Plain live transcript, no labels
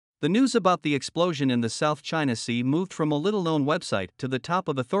The news about the explosion in the South China Sea moved from a little-known website to the top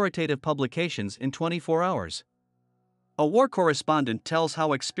of authoritative publications in 24 hours. A war correspondent tells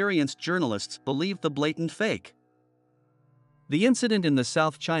how experienced journalists believe the blatant fake. The incident in the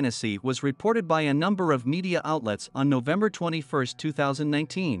South China Sea was reported by a number of media outlets on November 21,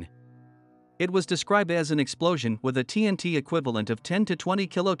 2019. It was described as an explosion with a TNT equivalent of 10 to 20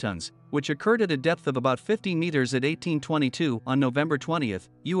 kilotons, which occurred at a depth of about 50 meters at 18:22 on November 20,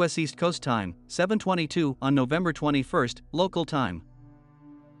 U.S. East Coast time, 7:22 on November 21, local time.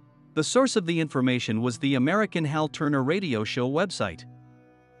 The source of the information was the American Hal Turner radio show website.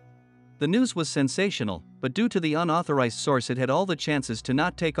 The news was sensational, but due to the unauthorized source it had all the chances to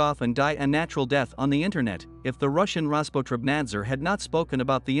not take off and die a natural death on the internet if the Russian Rospotrobnadzor had not spoken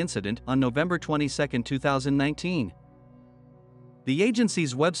about the incident on November 22, 2019. The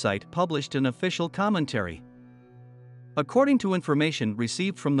agency's website published an official commentary. According to information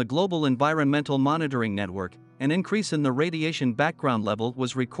received from the Global Environmental Monitoring Network, an increase in the radiation background level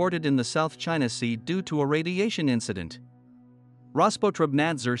was recorded in the South China Sea due to a radiation incident.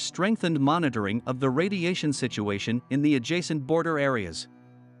 Rospotrobnadzor strengthened monitoring of the radiation situation in the adjacent border areas.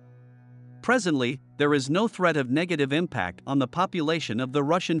 Presently, there is no threat of negative impact on the population of the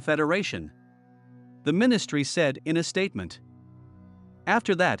Russian Federation, the ministry said in a statement.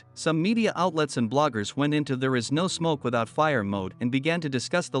 After that, some media outlets and bloggers went into "there is no smoke without fire" mode and began to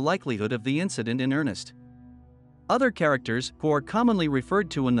discuss the likelihood of the incident in earnest. Other characters, who are commonly referred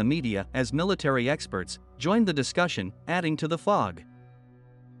to in the media as military experts, joined the discussion, adding to the fog.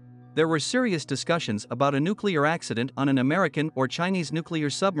 There were serious discussions about a nuclear accident on an American or Chinese nuclear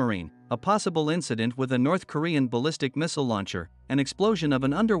submarine, a possible incident with a North Korean ballistic missile launcher, an explosion of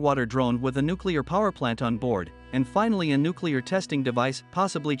an underwater drone with a nuclear power plant on board, and finally a nuclear testing device,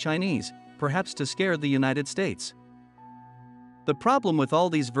 possibly Chinese, perhaps to scare the United States. The problem with all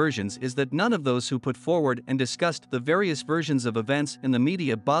these versions is that none of those who put forward and discussed the various versions of events in the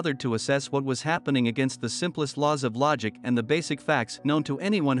media bothered to assess what was happening against the simplest laws of logic and the basic facts known to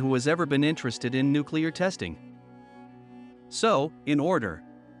anyone who has ever been interested in nuclear testing. So, in order.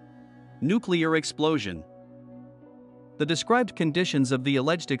 Nuclear explosion. The described conditions of the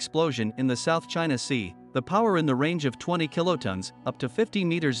alleged explosion in the South China Sea, the power in the range of 20 kilotons, up to 50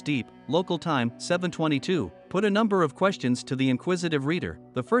 meters deep, local time, 7:22, put a number of questions to the inquisitive reader,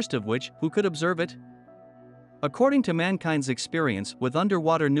 the first of which, who could observe it? According to mankind's experience with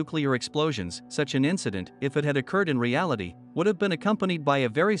underwater nuclear explosions, such an incident, if it had occurred in reality, would have been accompanied by a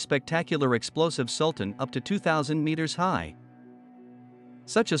very spectacular explosive sultan up to 2,000 meters high.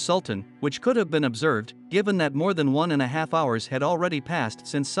 Such a sultan, which could have been observed, given that more than 1.5 hours had already passed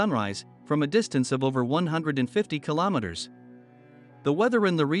since sunrise, from a distance of over 150 kilometers. The weather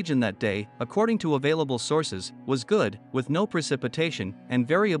in the region that day, according to available sources, was good, with no precipitation, and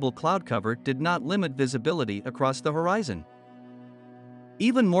variable cloud cover did not limit visibility across the horizon.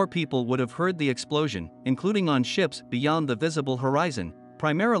 Even more people would have heard the explosion, including on ships beyond the visible horizon,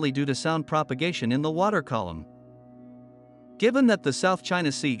 primarily due to sound propagation in the water column. Given that the South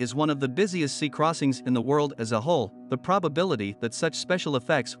China Sea is one of the busiest sea crossings in the world as a whole, the probability that such special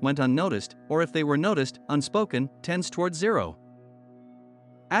effects went unnoticed, or if they were noticed, unspoken, tends towards zero.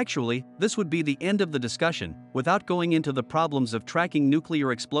 Actually, this would be the end of the discussion, without going into the problems of tracking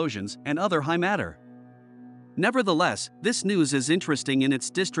nuclear explosions and other high matter. Nevertheless, this news is interesting in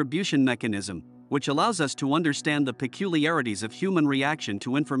its distribution mechanism, which allows us to understand the peculiarities of human reaction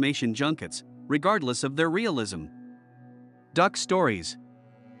to information junkets, regardless of their realism. Duck stories.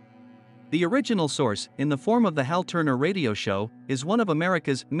 The original source, in the form of the Hal Turner radio show, is one of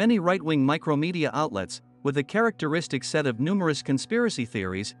America's many right-wing micromedia outlets, with a characteristic set of numerous conspiracy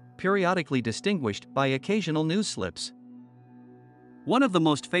theories, periodically distinguished by occasional news slips. One of the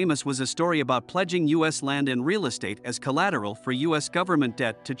most famous was a story about pledging U.S. land and real estate as collateral for U.S. government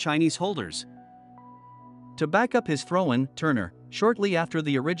debt to Chinese holders. To back up his throw-in, Turner, shortly after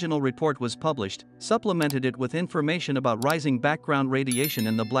the original report was published, supplemented it with information about rising background radiation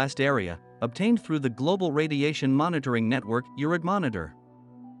in the blast area, obtained through the Global Radiation Monitoring Network, Eurodmonitor.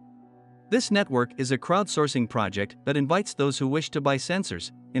 This network is a crowdsourcing project that invites those who wish to buy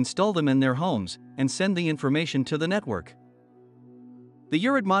sensors, install them in their homes, and send the information to the network. The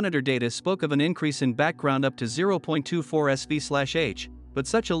Eurodmonitor data spoke of an increase in background up to 0.24 SV/H, but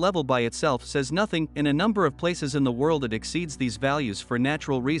such a level by itself says nothing. In a number of places in the world it exceeds these values for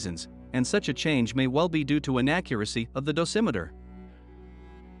natural reasons, and such a change may well be due to inaccuracy of the dosimeter.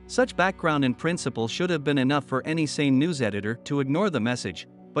 Such background in principle should have been enough for any sane news editor to ignore the message,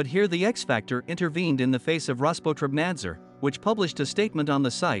 but here the X factor intervened in the face of Rospotrobnadzor, which published a statement on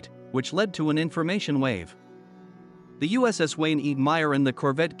the site, which led to an information wave. The USS Wayne E. Meyer and the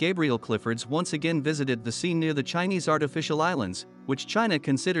corvette Gabriel Cliffords once again visited the sea near the Chinese artificial islands, which China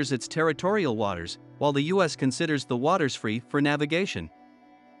considers its territorial waters, while the US considers the waters free for navigation.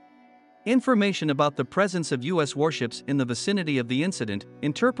 Information about the presence of US warships in the vicinity of the incident,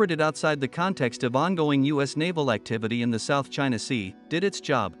 interpreted outside the context of ongoing US naval activity in the South China Sea, did its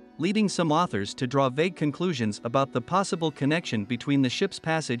job, leading some authors to draw vague conclusions about the possible connection between the ship's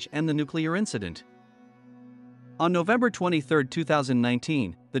passage and the nuclear incident. On November 23,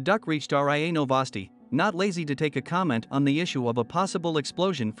 2019, the duck reached RIA Novosti, not lazy to take a comment on the issue of a possible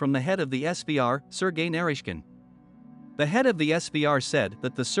explosion from the head of the SVR, Sergei Naryshkin. The head of the SVR said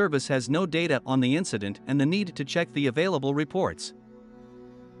that the service has no data on the incident and the need to check the available reports.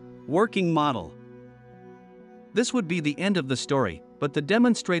 Working model. This would be the end of the story, but the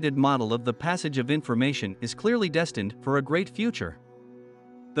demonstrated model of the passage of information is clearly destined for a great future.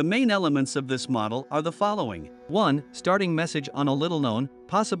 The main elements of this model are the following. 1. Starting message on a little-known,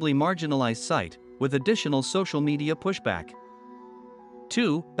 possibly marginalized site, with additional social media pushback.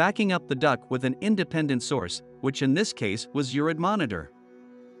 2. Backing up the duck with an independent source, which in this case was Euromonitor.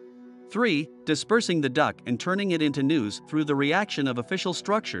 3. Dispersing the duck and turning it into news through the reaction of official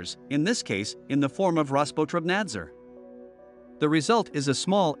structures, in this case, in the form of Rospotrebnadzor. The result is a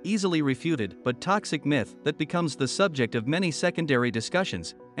small, easily refuted but toxic myth that becomes the subject of many secondary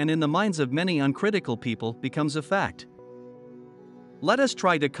discussions, and in the minds of many uncritical people becomes a fact. Let us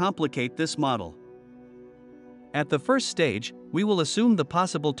try to complicate this model. At the first stage, we will assume the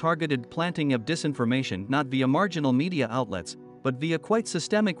possible targeted planting of disinformation not via marginal media outlets, but via quite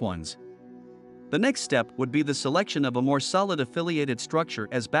systemic ones. The next step would be the selection of a more solid affiliated structure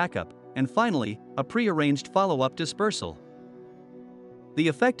as backup, and finally, a prearranged follow-up dispersal. The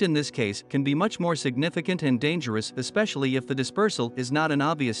effect in this case can be much more significant and dangerous, especially if the dispersal is not an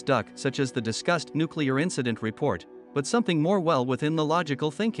obvious duck such as the discussed nuclear incident report, but something more well within the logical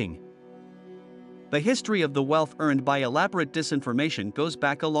thinking. The history of the wealth earned by elaborate disinformation goes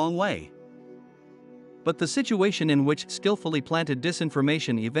back a long way. But the situation in which skillfully planted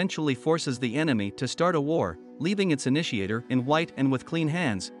disinformation eventually forces the enemy to start a war, leaving its initiator in white and with clean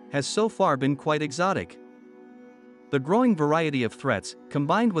hands, has so far been quite exotic. The growing variety of threats,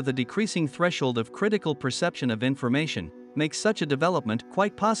 combined with a decreasing threshold of critical perception of information, makes such a development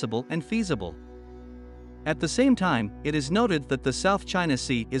quite possible and feasible. At the same time, it is noted that the South China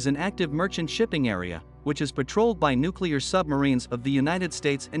Sea is an active merchant shipping area, which is patrolled by nuclear submarines of the United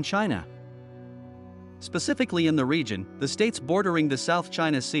States and China. Specifically in the region, the states bordering the South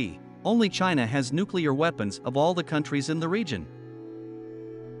China Sea, only China has nuclear weapons of all the countries in the region.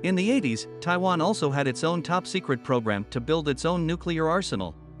 In the 80s, Taiwan also had its own top-secret program to build its own nuclear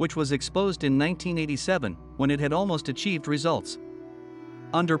arsenal, which was exposed in 1987, when it had almost achieved results.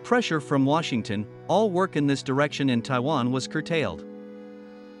 Under pressure from Washington, all work in this direction in Taiwan was curtailed.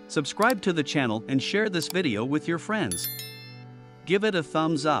 Subscribe to the channel and share this video with your friends. Give it a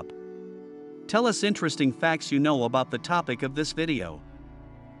thumbs up. Tell us interesting facts you know about the topic of this video.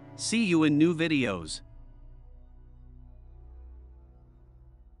 See you in new videos.